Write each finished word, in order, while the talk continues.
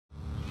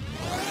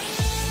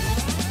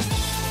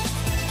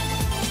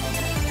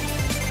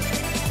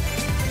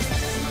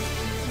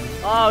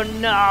Oh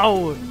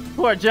no!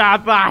 Poor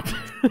job bot!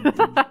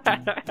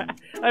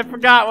 I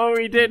forgot what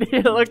we did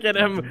here. Look at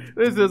him.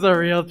 This is a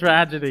real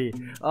tragedy.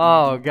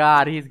 Oh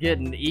god, he's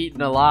getting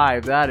eaten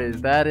alive. That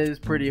is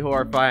pretty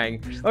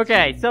horrifying.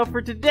 Okay, so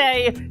for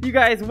today, you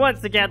guys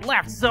once again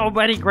left so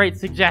many great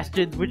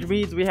suggestions, which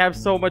means we have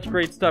so much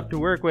great stuff to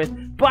work with.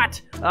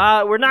 But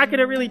we're not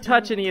gonna really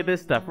touch any of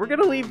this stuff. We're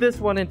gonna leave this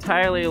one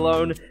entirely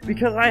alone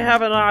because I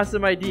have an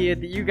awesome idea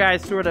that you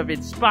guys sort of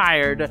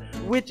inspired,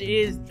 which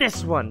is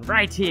this one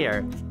right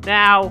here.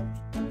 Now,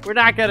 we're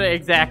not gonna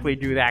exactly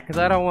do that because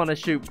I don't want to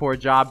shoot poor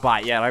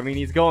Jobbot yet. I mean,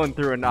 he's going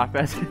through enough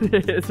as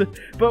it is.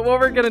 But what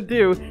we're gonna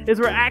do is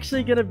we're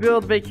actually gonna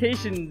build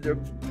Vacation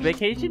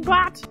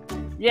Bot?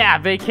 Yeah,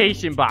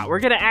 Vacation Bot. We're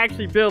gonna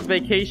actually build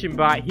Vacation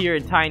Bot here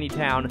in Tiny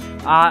Town,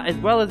 as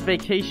well as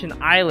Vacation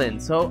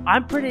Island. So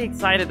I'm pretty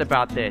excited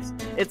about this.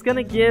 It's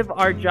gonna give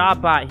our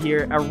Jobbot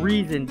here a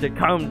reason to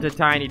come to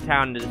Tiny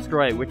Town to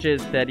destroy it, which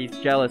is that he's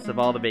jealous of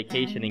all the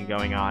vacationing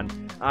going on.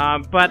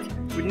 But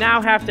we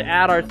now have to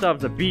add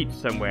ourselves a beach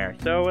somewhere.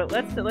 So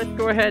let's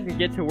go ahead and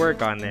get to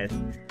work on this.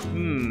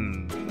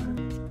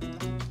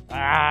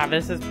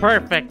 This is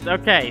perfect.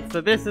 Okay,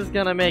 so this is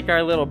gonna make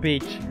our little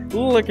beach.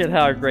 Look at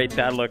how great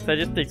that looks. I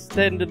just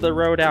extended the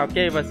road out,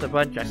 gave us a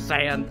bunch of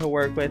sand to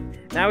work with.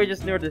 Now we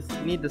just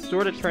need to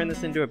sort of turn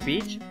this into a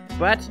beach.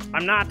 But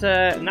I'm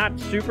not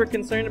super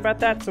concerned about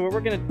that. So what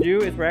we're gonna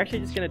do is we're actually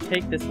just gonna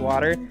take this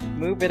water,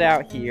 move it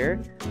out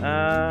here.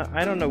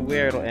 I don't know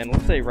where it'll end.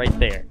 Let's say right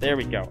there. There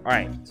we go. All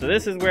right. So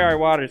this is where our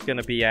water's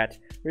gonna be at.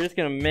 We're just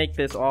gonna make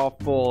this all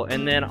full,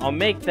 and then I'll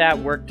make that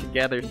work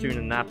together soon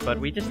enough. But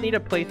we just need a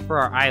place for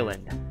our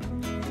island.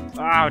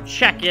 Oh,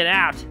 check it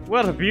out.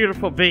 What a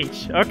beautiful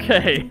beach.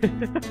 Okay.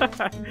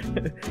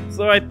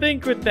 So I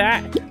think with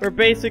that, we're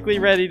basically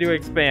ready to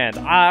expand.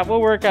 We'll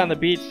work on the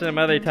beach some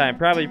other time.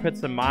 Probably put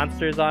some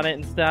monsters on it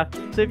and stuff.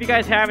 So if you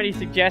guys have any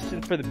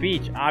suggestions for the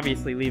beach,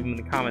 obviously leave them in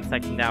the comment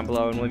section down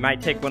below, and we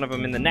might take one of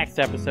them in the next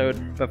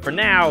episode. But for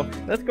now,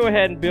 let's go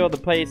ahead and build a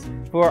place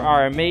for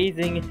our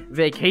amazing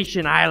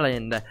vacation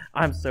island.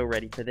 I'm so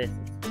ready for this.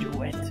 Let's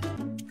do it.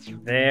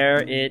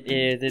 There it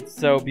is. It's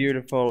so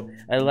beautiful.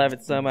 I love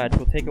it so much.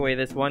 We'll take away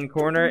this one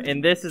corner,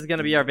 and this is going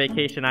to be our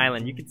vacation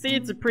island. You can see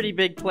it's a pretty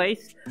big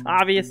place.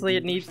 Obviously,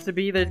 it needs to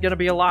be. There's going to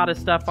be a lot of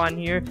stuff on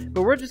here,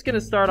 but we're just going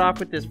to start off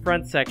with this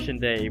front section,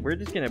 Dave. We're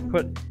just going to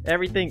put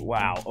everything.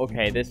 Wow.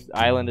 Okay, this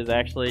island is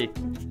actually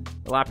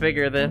a lot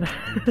bigger than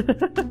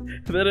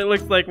than it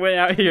looks like way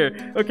out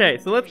here. Okay,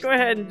 so let's go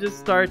ahead and just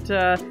start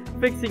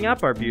fixing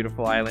up our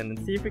beautiful island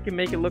and see if we can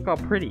make it look all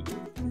pretty.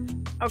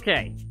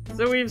 Okay,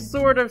 so we've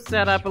sort of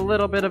set up a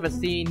little bit of a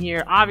scene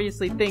here.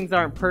 Obviously, things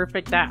aren't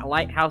perfect. That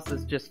lighthouse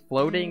is just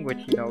floating, which,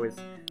 you know, is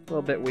a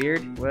little bit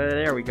weird. Well,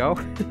 there we go.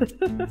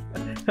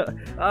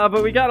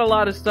 But we got a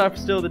lot of stuff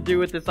still to do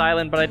with this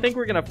island, but I think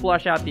we're going to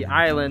flush out the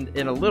island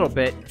in a little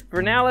bit.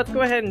 For now, let's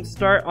go ahead and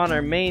start on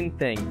our main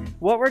thing.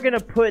 What we're going to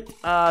put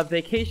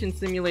Vacation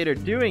Simulator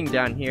doing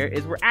down here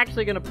is we're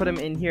actually going to put him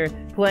in here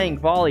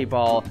playing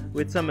volleyball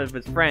with some of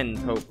his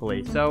friends,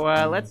 hopefully. So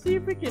let's see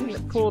if we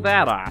can pull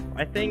that off.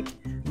 I think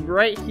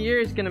right here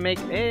is going to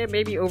make,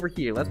 maybe over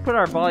here. Let's put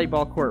our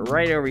volleyball court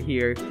right over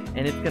here, and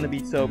it's going to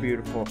be so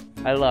beautiful.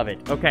 I love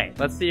it. Okay,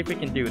 let's see if we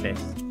can do this.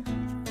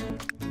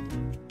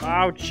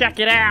 Oh, check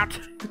it out.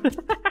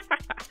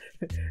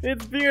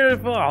 It's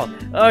beautiful.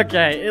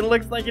 Okay, it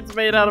looks like it's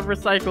made out of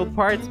recycled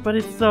parts, but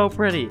it's so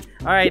pretty.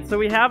 Alright, so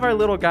we have our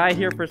little guy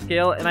here for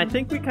scale, and I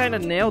think we kind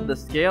of nailed the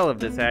scale of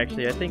this,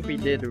 actually. I think we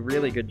did a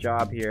really good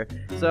job here.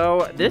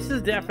 So this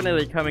is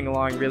definitely coming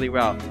along really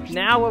well.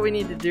 Now what we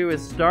need to do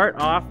is start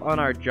off on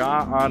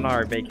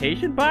our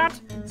vacation bot.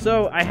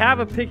 So I have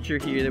a picture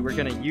here that we're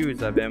going to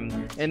use of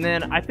him, and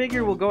then I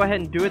figure we'll go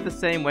ahead and do it the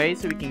same way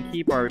so we can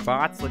keep our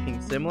bots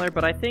looking similar,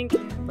 but I think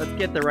let's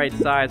get the right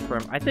size for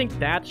him. I think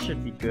that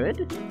should be good.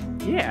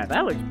 Yeah,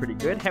 that looks pretty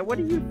good. Hey, what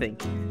do you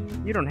think?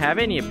 You don't have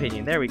any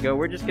opinion. There we go.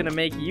 We're just gonna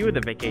make you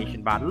the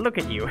vacation bot. Look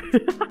at you.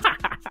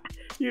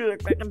 You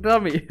look like a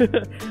dummy.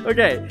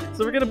 Okay,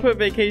 so we're gonna put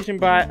vacation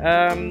bot.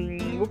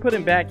 We'll put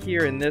him back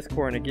here in this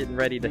corner, getting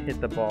ready to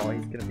hit the ball.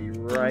 He's gonna be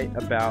right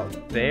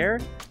about there.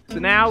 So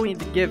now we need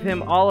to give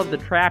him all of the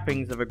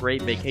trappings of a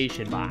great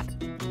vacation bot.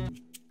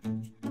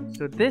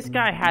 So this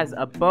guy has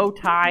a bow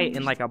tie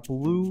and like a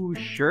blue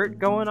shirt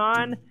going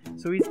on.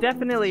 So he's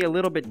definitely a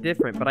little bit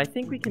different, but I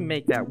think we can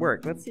make that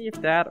work. Let's see if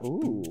that,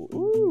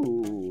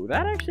 ooh,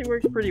 that actually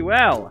works pretty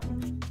well.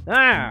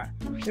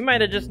 We might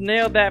have just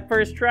nailed that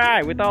first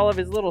try with all of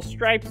his little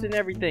stripes and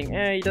everything.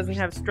 He doesn't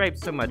have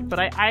stripes so much, but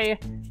I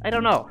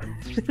don't know.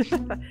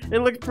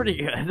 It looks pretty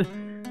good.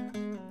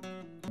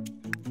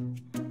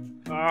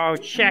 Oh,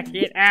 check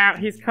it out.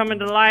 He's coming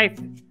to life.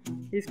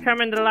 He's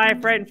coming to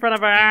life right in front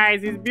of our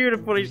eyes. He's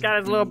beautiful. He's got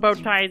his little bow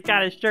tie. He's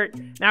got his shirt.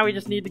 Now we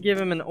just need to give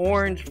him an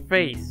orange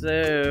face.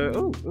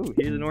 Ooh,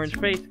 here's an orange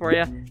face for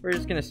you. We're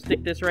just gonna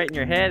stick this right in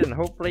your head, and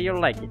hopefully you'll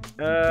like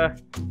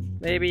it.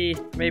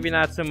 Maybe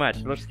not so much.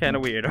 It looks kind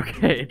of weird.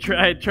 Okay,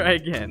 try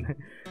again.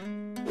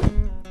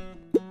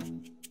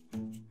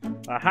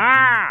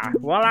 Aha!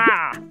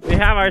 Voila! We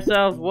have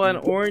ourselves one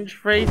orange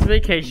face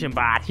vacation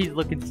bot. He's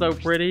looking so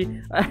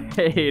pretty.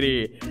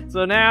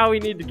 So now we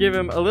need to give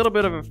him a little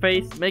bit of a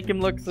face, make him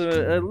look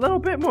a little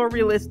bit more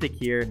realistic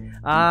here.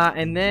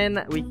 And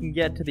then we can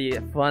get to the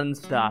fun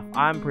stuff.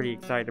 I'm pretty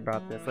excited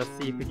about this. Let's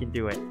see if we can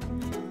do it.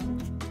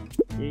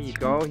 Here you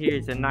go.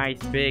 Here's a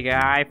nice big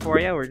eye for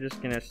you. We're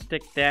just gonna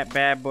stick that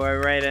bad boy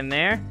right in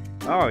there.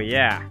 Oh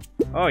yeah.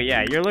 Oh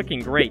yeah, you're looking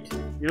great.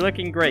 You're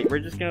looking great. We're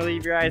just gonna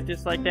leave your eyes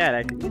just like that.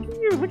 Actually, look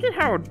at you. Look at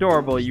how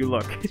adorable you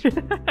look.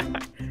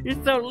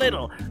 You're so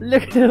little.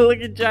 Look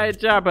at Giant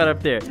Jawbone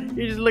up there.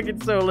 You're just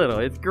looking so little.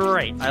 It's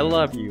great. I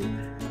love you.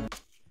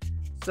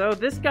 So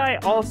this guy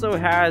also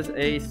has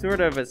a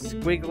sort of a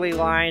squiggly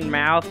line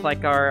mouth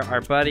like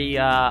our buddy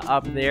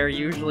up there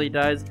usually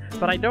does.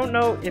 But I don't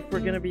know if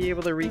we're going to be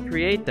able to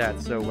recreate that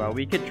so well.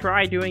 We could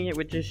try doing it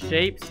with just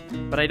shapes,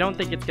 but I don't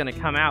think it's going to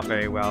come out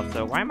very well.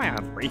 So why am I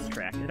on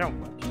racetrack? I don't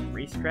want to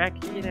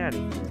racetrack. Get out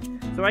of here.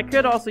 So I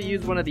could also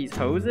use one of these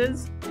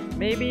hoses.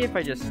 Maybe if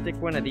I just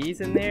stick one of these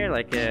in there,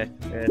 like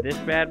this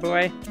bad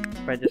boy.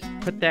 If I just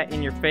put that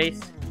in your face.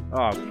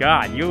 Oh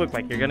god, you look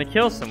like you're gonna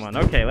kill someone.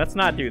 Okay, let's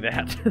not do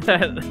that.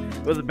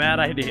 That was a bad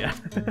idea.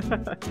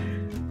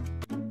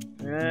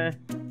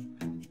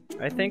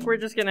 I think we're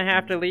just gonna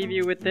have to leave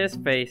you with this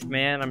face,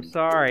 man. I'm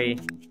sorry.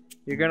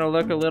 You're gonna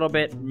look a little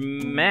bit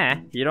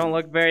meh. You don't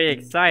look very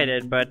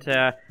excited, but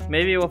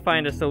maybe we'll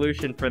find a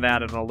solution for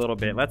that in a little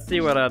bit. Let's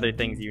see what other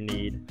things you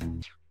need.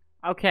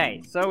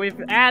 Okay, so we've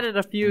added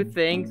a few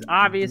things.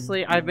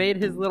 Obviously, I made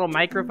his little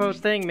microphone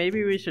thing.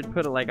 Maybe we should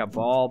put like a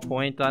ball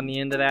point on the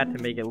end of that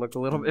to make it look a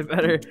little bit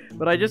better.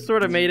 But I just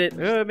sort of made it,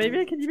 maybe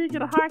I can make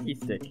it a hockey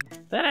stick.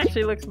 That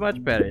actually looks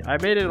much better. I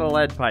made it a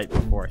lead pipe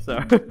before, so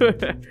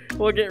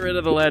we'll get rid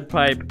of the lead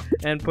pipe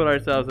and put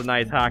ourselves a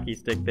nice hockey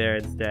stick there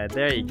instead.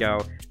 There you go.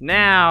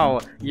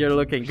 Now you're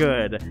looking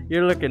good.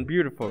 You're looking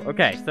beautiful.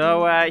 Okay,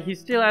 so he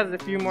still has a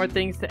few more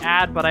things to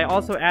add, but I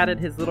also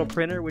added his little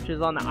printer, which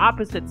is on the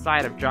opposite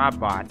side of Jawbone.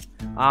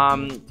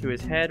 To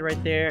his head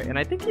right there, and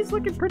I think he's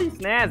looking pretty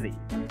snazzy.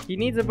 He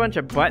needs a bunch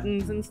of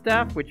buttons and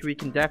stuff, which we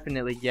can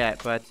definitely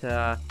get, but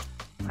I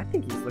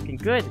think he's looking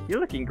good. You're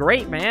looking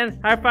great, man.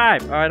 High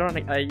five. Oh, I don't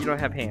think you don't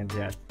have hands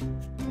yet.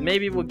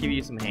 Maybe we'll give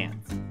you some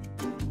hands.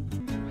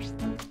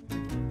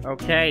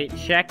 Okay,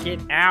 check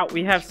it out.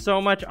 We have so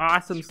much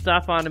awesome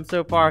stuff on him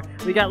so far.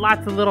 We got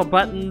lots of little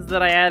buttons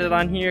that I added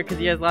on here because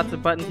he has lots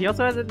of buttons. He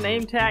also has a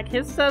name tag.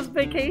 His says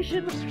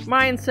vacation.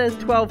 Mine says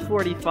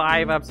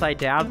 12:45 upside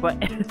down, but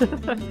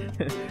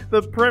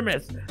the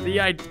premise, the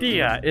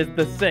idea is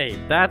the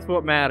same. That's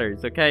what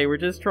matters, okay? We're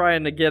just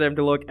trying to get him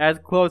to look as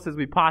close as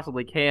we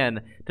possibly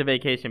can to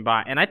Vacation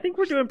Bot, and I think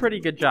we're doing a pretty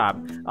good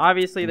job.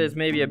 Obviously, there's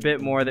maybe a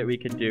bit more that we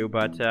could do,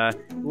 but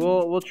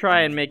we'll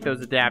try and make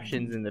those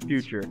adaptations in the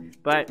future.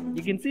 But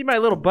you can see my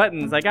little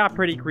buttons. I got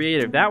pretty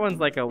creative. That one's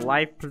like a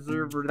life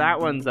preserver. That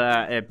one's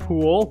a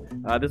pool.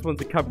 This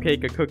one's a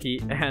cupcake, a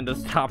cookie, and a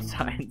stop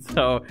sign.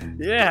 So,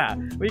 yeah,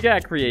 we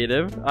got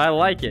creative. I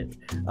like it.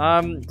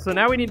 So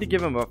now we need to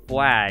give him a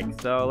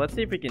flag. So let's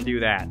see if we can do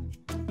that.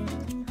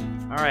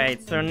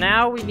 Alright, so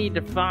now we need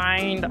to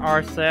find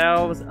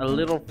ourselves a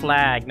little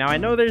flag. Now, I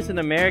know there's an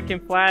American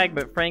flag,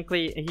 but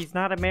frankly, he's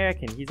not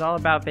American. He's all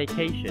about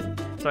vacation.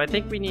 So I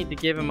think we need to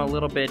give him a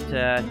little bit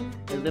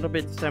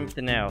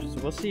something else. So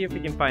we'll see if we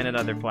can find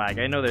another flag.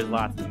 I know there's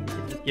lots of them. We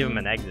could just give him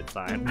an exit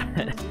sign.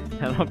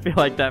 I don't feel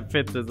like that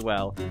fits as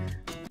well.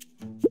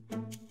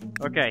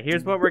 Okay,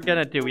 here's what we're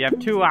gonna do. We have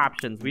two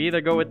options. We either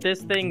go with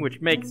this thing,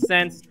 which makes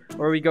sense,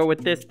 or we go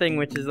with this thing,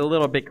 which is a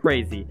little bit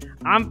crazy.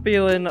 I'm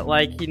feeling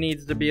like he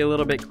needs to be a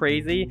little bit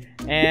crazy,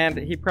 and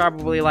he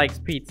probably likes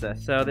pizza.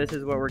 So this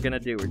is what we're gonna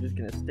do. We're just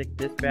gonna stick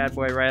this bad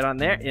boy right on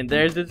there, and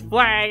there's his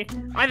flag.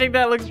 I think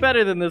that looks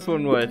better than this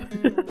one would.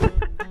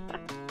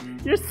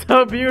 You're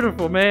so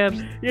beautiful,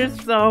 man. You're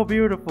so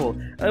beautiful.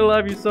 I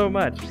love you so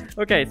much.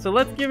 Okay, so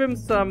let's give him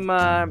some,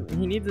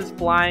 he needs his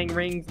flying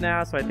rings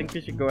now, so I think we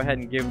should go ahead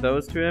and give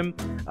those to him.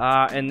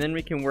 And then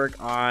we can work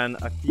on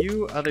a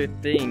few other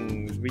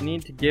things. We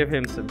need to give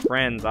him some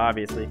friends,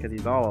 obviously, because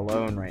he's all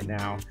alone right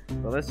now.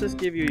 So let's just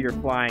give you your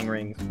flying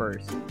rings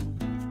first.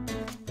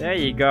 There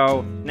you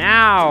go.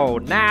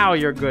 Now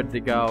you're good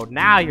to go.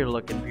 Now you're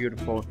looking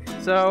beautiful.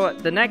 So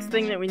the next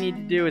thing that we need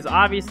to do is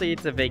obviously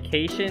it's a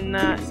vacation,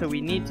 so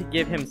we need to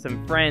give him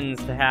some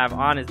friends to have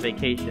on his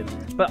vacation.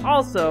 But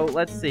also,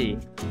 let's see.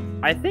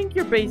 I think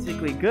you're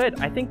basically good.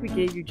 I think we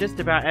gave you just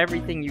about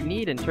everything you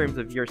need in terms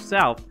of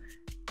yourself.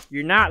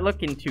 You're not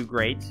looking too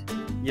great.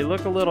 You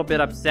look a little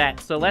bit upset,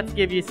 so let's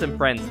give you some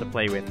friends to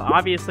play with.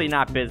 Obviously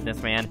not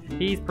businessman.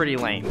 He's pretty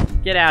lame.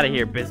 Get out of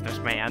here,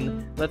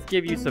 businessman. Let's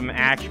give you some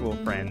actual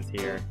friends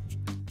here.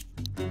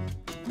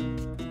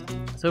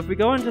 So if we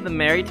go into the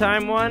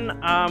Maritime one,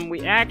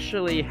 we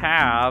actually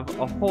have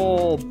a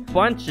whole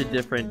bunch of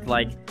different,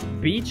 like,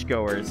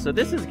 beachgoers. So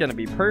this is gonna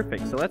be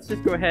perfect. So let's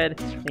just go ahead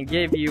and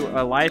give you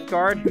a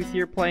lifeguard who's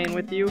here playing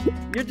with you.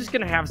 You're just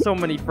gonna have so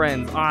many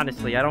friends,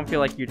 honestly. I don't feel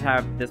like you'd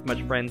have this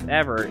much friends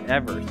ever.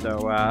 So,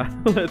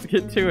 let's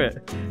get to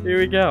it. Here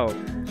we go.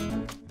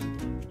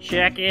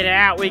 Check it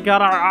out. We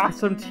got our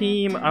awesome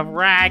team of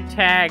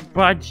ragtag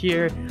bunch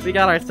here. We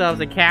got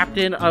ourselves a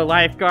captain, a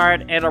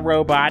lifeguard, and a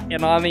robot.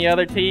 And on the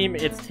other team,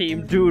 it's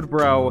Team Dude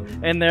Bro.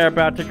 And they're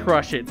about to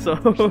crush it. So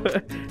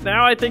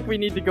now I think we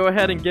need to go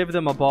ahead and give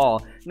them a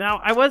ball.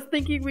 Now, I was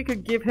thinking we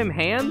could give him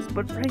hands,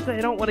 but frankly,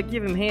 I don't want to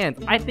give him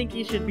hands. I think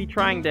he should be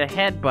trying to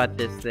headbutt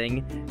this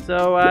thing.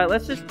 So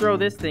let's just throw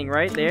this thing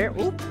right there.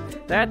 Oop.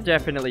 That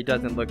definitely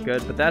doesn't look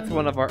good, but that's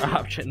one of our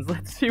options.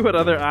 Let's see what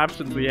other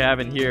options we have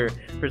in here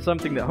for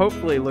something that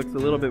hopefully looks a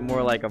little bit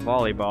more like a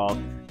volleyball.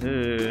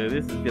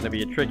 This is gonna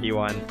be a tricky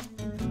one.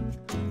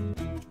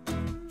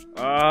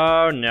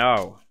 Oh,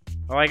 no.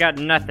 Oh, I got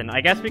nothing. I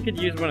guess we could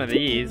use one of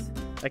these.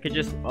 I could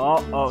just...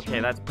 Oh,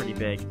 okay, that's pretty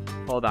big.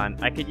 Hold on.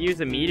 I could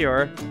use a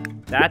meteor.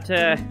 That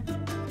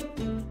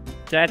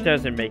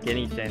doesn't make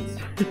any sense.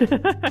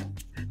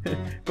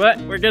 But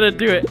we're gonna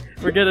do it.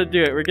 We're gonna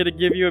do it. We're gonna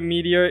give you a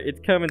meteor. It's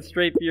coming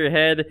straight for your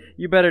head.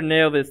 You better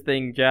nail this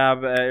thing,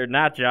 or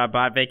not job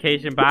bot,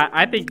 vacation bot.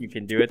 I think you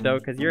can do it though,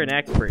 because you're an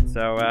expert.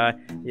 So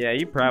yeah,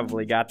 you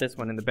probably got this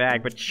one in the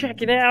bag. But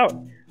check it out.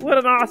 What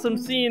an awesome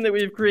scene that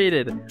we've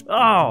created.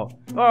 Oh,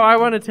 I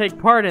want to take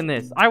part in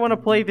this. I want to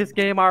play this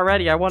game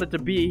already. I wanted to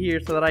be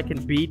here so that I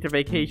can beat a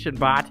vacation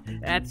bot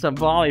at some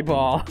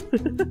volleyball.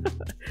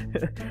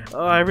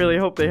 Oh, I really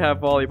hope they have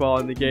volleyball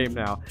in the game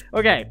now.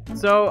 Okay,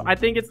 so I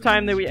think it's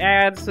time that we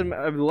add some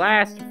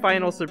last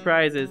final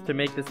surprises to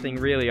make this thing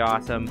really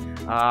awesome.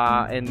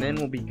 And then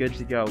we'll be good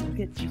to go. Look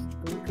at this.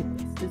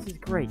 This is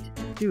great.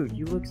 Dude,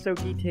 you look so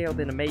detailed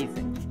and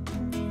amazing.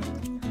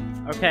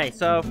 Okay,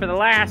 so for the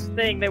last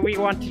thing that we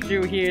want to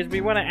do here is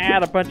we want to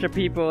add a bunch of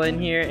people in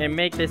here and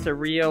make this a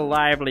real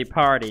lively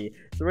party.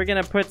 So we're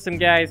going to put some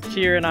guys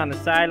cheering on the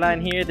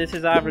sideline here. This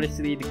is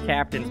obviously the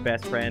captain's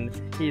best friend.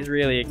 He's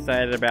really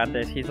excited about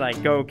this. He's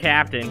like, go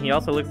captain. He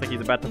also looks like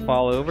he's about to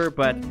fall over,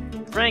 but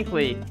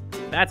frankly,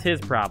 that's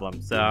his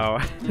problem, so...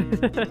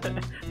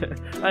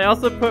 I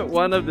also put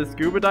one of the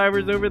scuba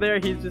divers over there.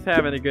 He's just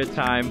having a good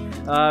time.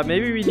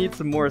 Maybe we need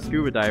some more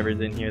scuba divers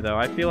in here, though.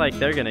 I feel like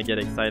they're gonna get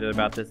excited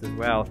about this as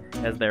well,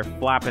 as they're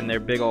flopping their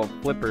big old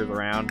flippers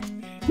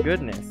around.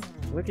 Goodness,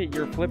 look at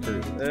your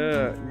flippers.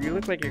 You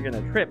look like you're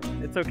gonna trip.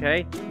 It's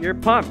okay. You're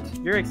pumped.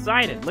 You're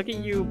excited. Look at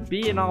you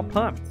being all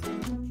pumped.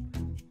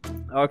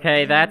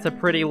 Okay, that's a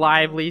pretty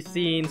lively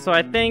scene, so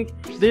I think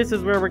this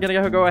is where we're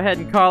gonna go ahead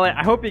and call it.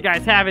 I hope you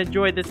guys have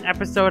enjoyed this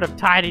episode of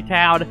Tiny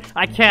Town.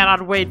 I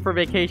cannot wait for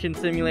Vacation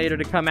Simulator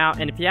to come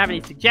out, and if you have any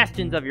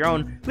suggestions of your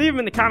own, leave them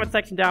in the comment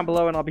section down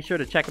below, and I'll be sure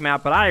to check them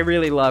out, but I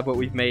really love what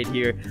we've made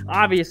here.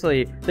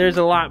 Obviously, there's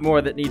a lot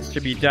more that needs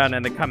to be done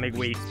in the coming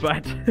weeks,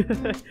 but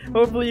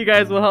hopefully you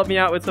guys will help me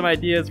out with some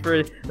ideas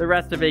for the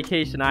rest of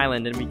Vacation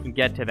Island, and we can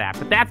get to that.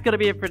 But that's gonna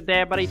be it for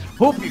today, everybody.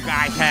 Hope you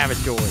guys have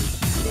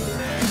enjoyed.